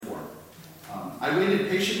I waited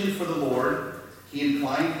patiently for the Lord. He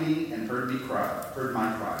inclined me and heard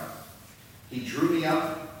my cry. He drew me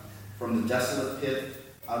up from the desolate pit,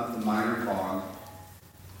 out of the miry bog.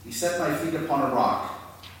 He set my feet upon a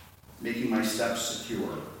rock, making my steps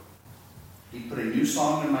secure. He put a new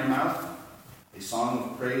song in my mouth, a song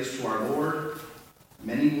of praise to our Lord.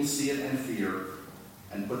 Many will see it and fear,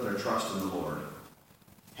 and put their trust in the Lord.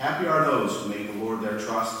 Happy are those who make the Lord their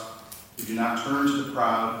trust, who do not turn to the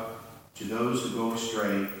proud, to those who go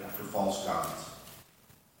astray after false gods.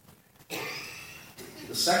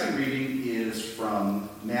 The second reading is from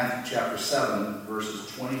Matthew chapter 7,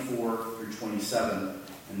 verses 24 through 27,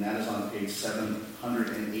 and that is on page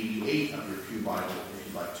 788 of your Pew Bible if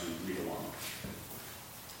you'd like to read along.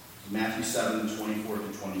 Matthew 7, 24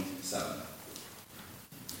 through 27.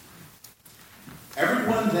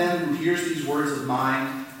 Everyone then who hears these words of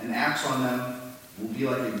mine and acts on them will be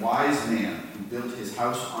like a wise man who built his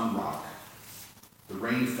house on rock. The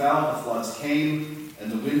rain fell, the floods came,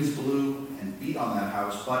 and the winds blew and beat on that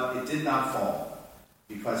house, but it did not fall,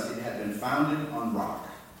 because it had been founded on rock.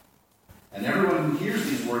 And everyone who hears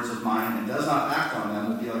these words of mine and does not act on them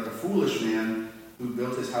will be like a foolish man who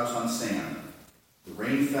built his house on sand. The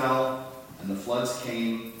rain fell, and the floods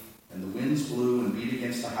came, and the winds blew and beat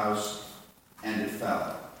against the house, and it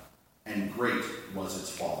fell, and great was its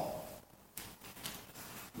fall.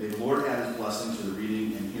 May the Lord add his blessing to the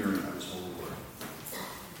reading and hearing of his holy word.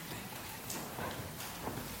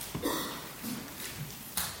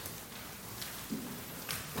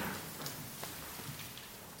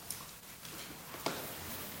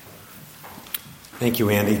 Thank you,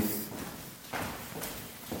 Andy.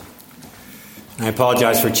 I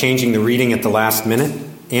apologize for changing the reading at the last minute.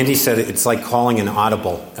 Andy said it's like calling an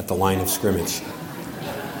audible at the line of scrimmage.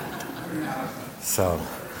 So,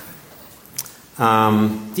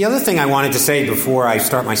 the other thing I wanted to say before I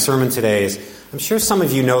start my sermon today is, I'm sure some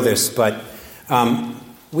of you know this, but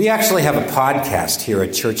we actually have a podcast here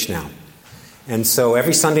at church now. And so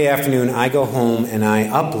every Sunday afternoon I go home and I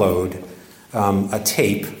upload a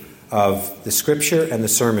tape of the scripture and the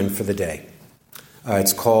sermon for the day.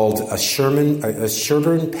 It's called A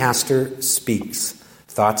Sherburne Pastor Speaks,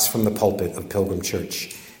 Thoughts from the Pulpit of Pilgrim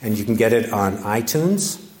Church. And you can get it on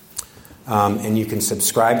iTunes, and you can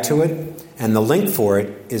subscribe to it. And the link for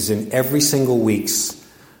it is in every single week's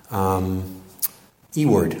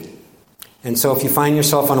e-word. And so if you find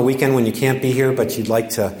yourself on a weekend when you can't be here, but you'd like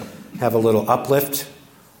to have a little uplift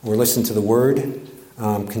or listen to the word,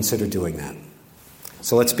 consider doing that.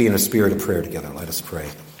 So let's be in a spirit of prayer together. Let us pray.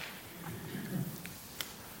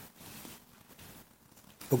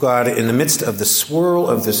 Oh God, in the midst of the swirl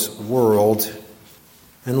of this world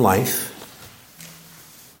and life,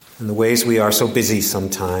 and the ways we are so busy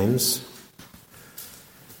sometimes,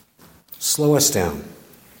 slow us down.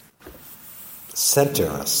 Center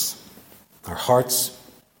us, our hearts,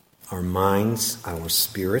 our minds, our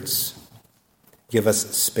spirits. Give us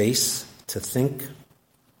space to think,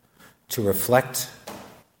 to reflect,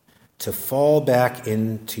 to fall back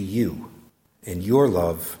into you and your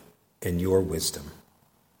love and your wisdom.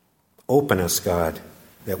 Open us, God,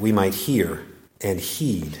 that we might hear and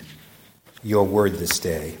heed your word this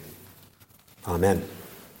day. Amen.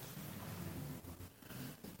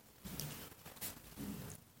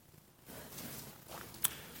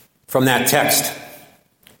 From that text,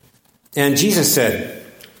 and Jesus said,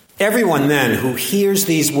 "Everyone then who hears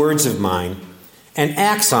these words of mine and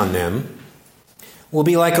acts on them will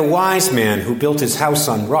be like a wise man who built his house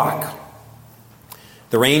on rock.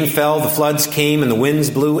 The rain fell, the floods came, and the winds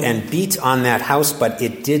blew and beat on that house, but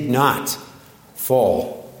it did not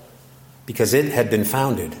fall, because it had been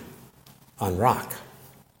founded on rock."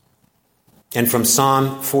 And from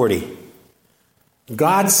Psalm 40,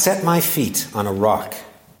 "God set my feet on a rock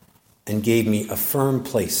and gave me a firm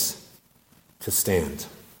place to stand."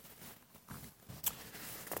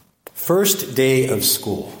 First day of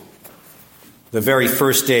school. The very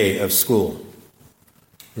first day of school.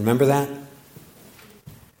 Remember that?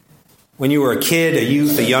 When you were a kid, a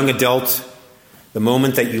youth, a young adult, the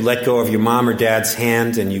moment that you let go of your mom or dad's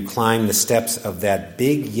hand and you climbed the steps of that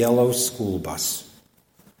big yellow school bus.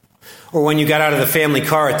 Or when you got out of the family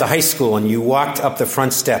car at the high school and you walked up the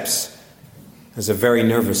front steps as a very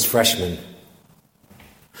nervous freshman.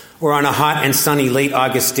 Or on a hot and sunny late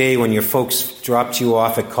August day when your folks dropped you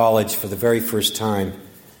off at college for the very first time.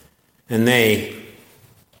 And they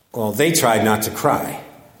tried not to cry.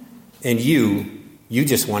 And you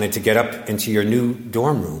just wanted to get up into your new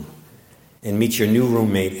dorm room and meet your new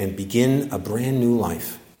roommate and begin a brand new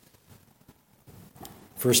life.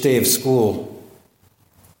 First day of school,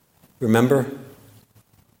 remember?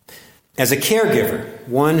 As a caregiver,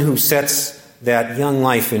 one who sets that young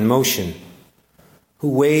life in motion, who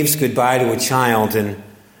waves goodbye to a child and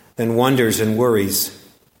then wonders and worries,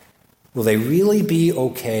 will they really be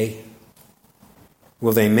okay?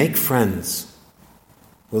 Will they make friends?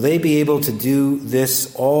 Will they be able to do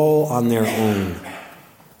this all on their own,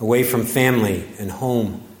 away from family and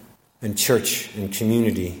home and church and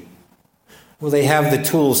community? Will they have the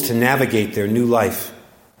tools to navigate their new life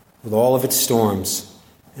with all of its storms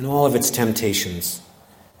and all of its temptations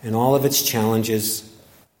and all of its challenges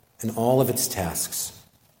and all of its tasks?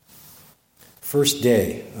 First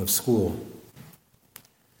day of school.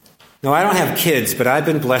 Now, I don't have kids, but I've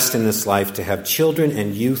been blessed in this life to have children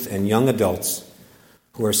and youth and young adults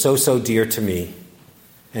who are so dear to me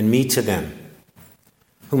and me to them,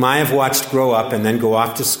 whom I have watched grow up and then go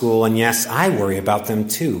off to school, and yes, I worry about them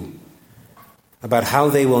too, about how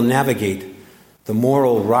they will navigate the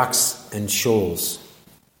moral rocks and shoals,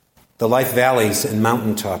 the life valleys and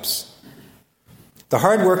mountaintops, the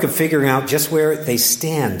hard work of figuring out just where they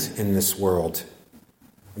stand in this world,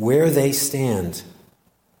 where they stand,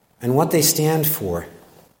 and what they stand for,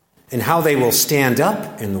 and how they will stand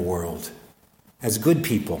up in the world as good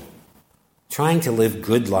people, trying to live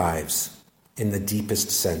good lives in the deepest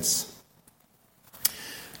sense.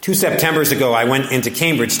 2 Septembers ago, I went into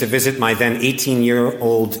Cambridge to visit my then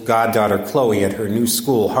 18-year-old goddaughter, Chloe, at her new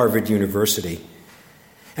school, Harvard University.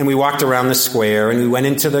 And we walked around the square, and we went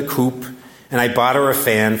into the coop, and I bought her a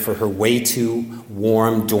fan for her way too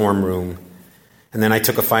warm dorm room. And then I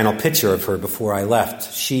took a final picture of her before I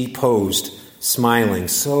left. She posed, smiling,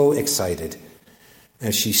 so excited,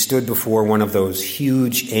 as she stood before one of those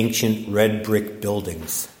huge, ancient red brick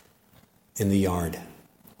buildings in the yard.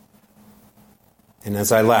 And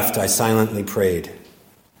as I left, I silently prayed,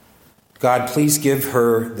 God, please give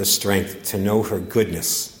her the strength to know her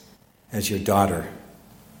goodness as your daughter,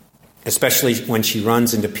 especially when she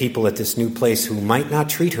runs into people at this new place who might not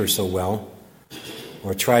treat her so well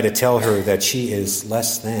or try to tell her that she is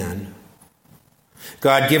less than.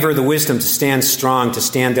 God, give her the wisdom to stand strong, to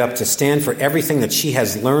stand up, to stand for everything that she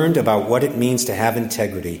has learned about what it means to have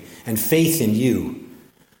integrity and faith in you,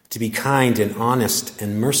 to be kind and honest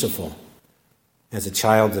and merciful as a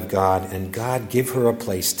child of God. And God, give her a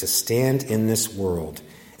place to stand in this world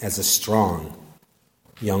as a strong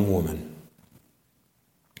young woman.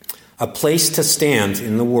 A place to stand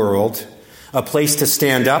in the world, a place to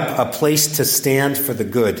stand up, a place to stand for the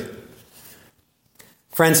good.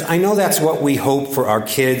 Friends, I know that's what we hope for our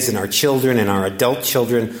kids and our children and our adult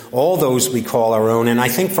children, all those we call our own, and I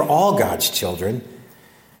think for all God's children,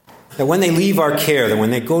 that when they leave our care, that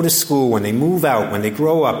when they go to school, when they move out, when they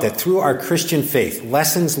grow up, that through our Christian faith,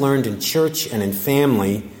 lessons learned in church and in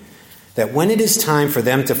family, that when it is time for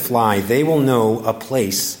them to fly, they will know a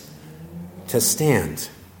place to stand.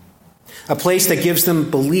 A place that gives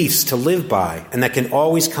them beliefs to live by and that can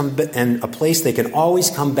always come, and a place they can always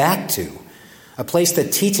come back to. A place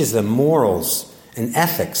that teaches them morals and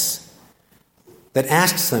ethics, that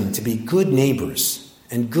asks them to be good neighbors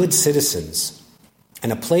and good citizens,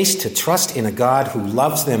 and a place to trust in a God who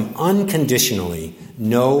loves them unconditionally,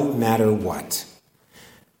 no matter what.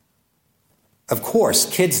 Of course,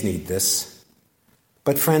 kids need this,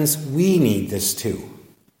 but friends, we need this too.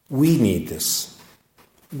 We need this.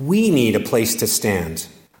 We need a place to stand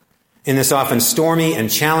in this often stormy and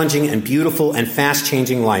challenging and beautiful and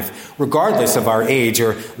fast-changing life, regardless of our age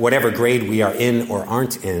or whatever grade we are in or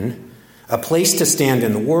aren't in. A place to stand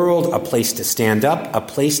in the world, a place to stand up, a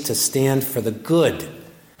place to stand for the good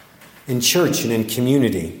in church and in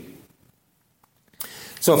community.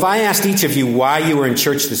 So if I asked each of you why you were in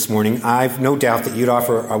church this morning, I've no doubt that you'd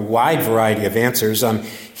offer a wide variety of answers. I'm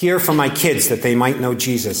here for my kids that they might know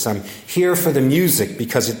Jesus. I'm here for the music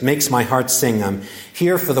because it makes my heart sing. I'm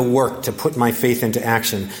here for the work to put my faith into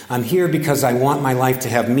action. I'm here because I want my life to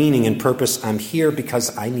have meaning and purpose. I'm here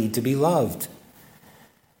because I need to be loved.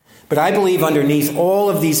 But I believe underneath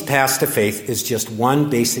all of these paths to faith is just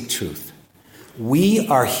one basic truth. We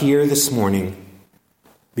are here this morning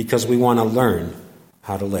because we want to learn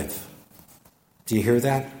how to live. Do you hear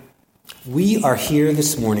that? We are here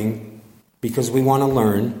this morning because we want to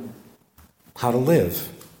learn how to live,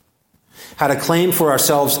 how to claim for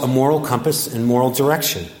ourselves a moral compass and moral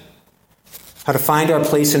direction, how to find our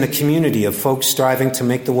place in a community of folks striving to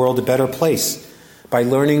make the world a better place by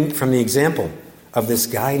learning from the example of this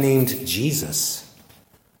guy named Jesus,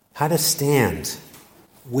 how to stand,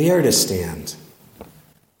 where to stand,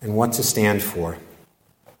 and what to stand for.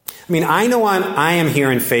 I mean, I know I am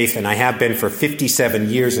here in faith, and I have been for 57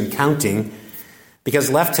 years and counting, because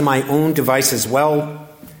left to my own devices, well,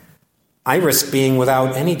 I risk being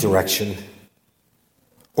without any direction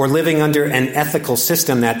or living under an ethical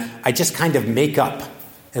system that I just kind of make up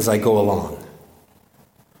as I go along,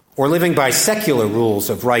 or living by secular rules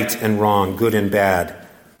of right and wrong, good and bad,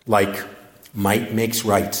 like might makes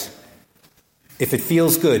right. If it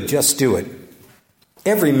feels good, just do it.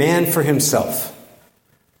 Every man for himself.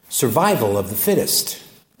 Survival of the fittest.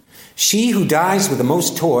 She who dies with the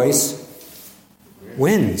most toys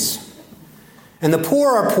wins. And the poor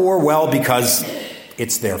are poor, well, because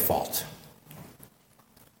it's their fault.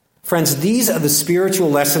 Friends, these are the spiritual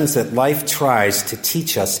lessons that life tries to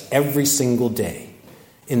teach us every single day.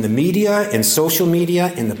 In the media, in social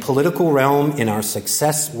media, in the political realm, in our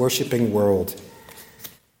success-worshiping world.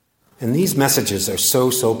 And these messages are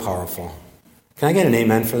so powerful. Can I get an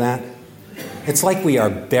amen for that? It's like we are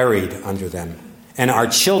buried under them, and our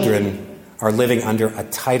children are living under a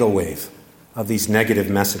tidal wave of these negative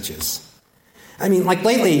messages. I mean, like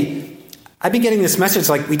lately, I've been getting this message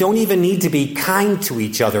like we don't even need to be kind to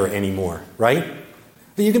each other anymore, right?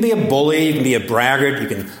 You can be a bully, you can be a braggart, you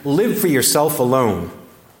can live for yourself alone.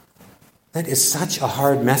 That is such a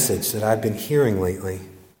hard message that I've been hearing lately.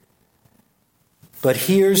 But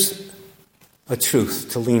here's a truth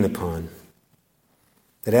to lean upon.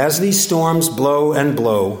 That as these storms blow and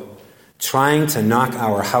blow, trying to knock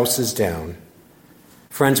our houses down,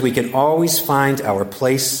 friends, we can always find our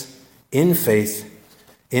place in faith,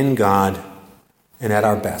 in God, and at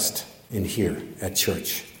our best in here at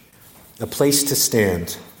church. A place to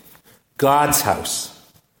stand. God's house,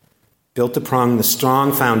 built upon the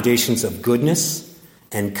strong foundations of goodness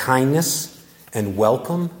and kindness and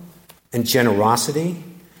welcome and generosity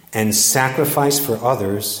and sacrifice for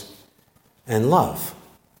others and love.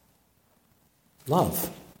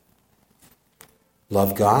 Love.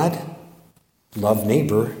 Love God, love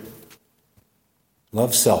neighbor,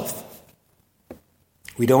 love self.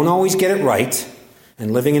 We don't always get it right,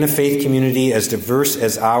 and living in a faith community as diverse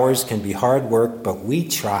as ours can be hard work, but we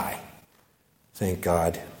try. Thank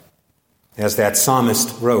God. As that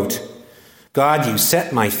psalmist wrote, God, you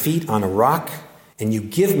set my feet on a rock, and you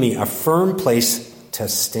give me a firm place to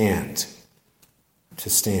stand. To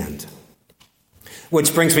stand.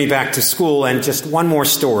 Which brings me back to school, and just one more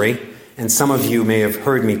story, and some of you may have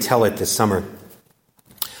heard me tell it this summer.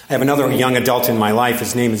 I have another young adult in my life.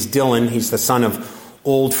 His name is Dylan. He's the son of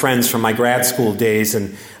old friends from my grad school days,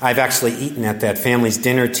 and I've actually eaten at that family's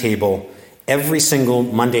dinner table every single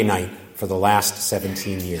Monday night for the last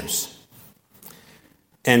 17 years.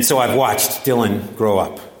 And so I've watched Dylan grow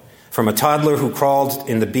up, from a toddler who crawled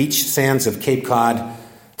in the beach sands of Cape Cod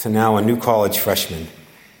to now a new college freshman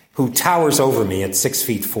who towers over me at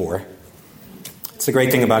 6'4". It's the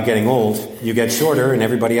great thing about getting old. You get shorter and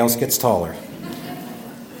everybody else gets taller.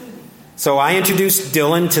 So I introduced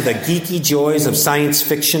Dylan to the geeky joys of science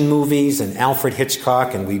fiction movies and Alfred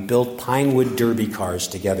Hitchcock, and we built Pinewood Derby cars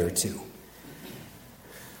together, too.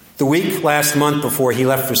 The week last month before he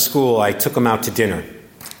left for school, I took him out to dinner.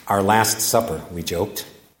 Our last supper, we joked.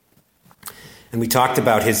 And we talked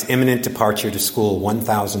about his imminent departure to school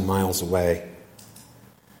 1,000 miles away.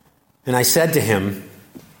 And I said to him,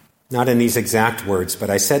 not in these exact words,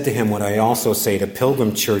 but I said to him what I also say to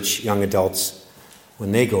Pilgrim Church young adults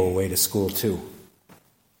when they go away to school too.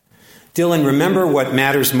 Dylan, remember what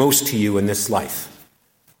matters most to you in this life.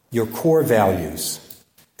 Your core values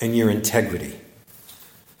and your integrity.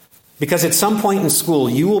 Because at some point in school,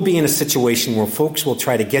 you will be in a situation where folks will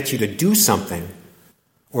try to get you to do something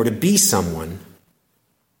or to be someone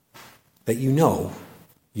that you know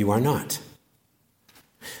you are not.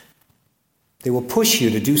 They will push you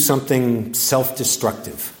to do something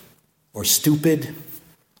self-destructive or stupid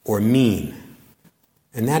or mean.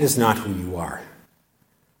 And that is not who you are.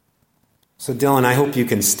 So, Dylan, I hope you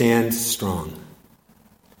can stand strong.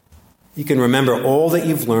 You can remember all that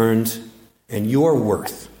you've learned and your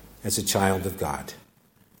worth as a child of God.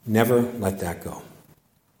 Never let that go.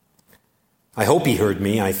 I hope he heard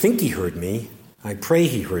me. I think he heard me. I pray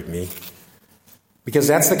he heard me. Because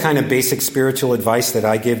that's the kind of basic spiritual advice that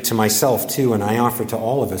I give to myself, too, and I offer to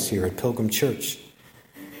all of us here at Pilgrim Church.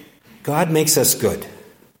 God makes us good.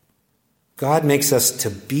 God makes us to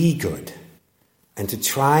be good and to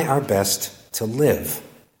try our best to live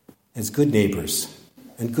as good neighbors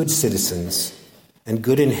and good citizens and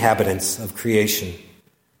good inhabitants of creation.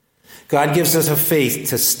 God gives us a faith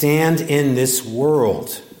to stand in this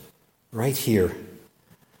world right here,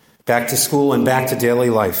 back to school and back to daily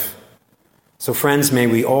life. So friends, may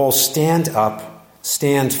we all stand up,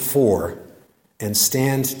 stand for, and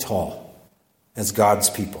stand tall as God's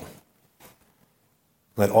people.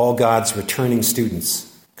 Let all God's returning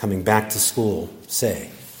students coming back to school say,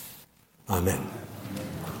 Amen.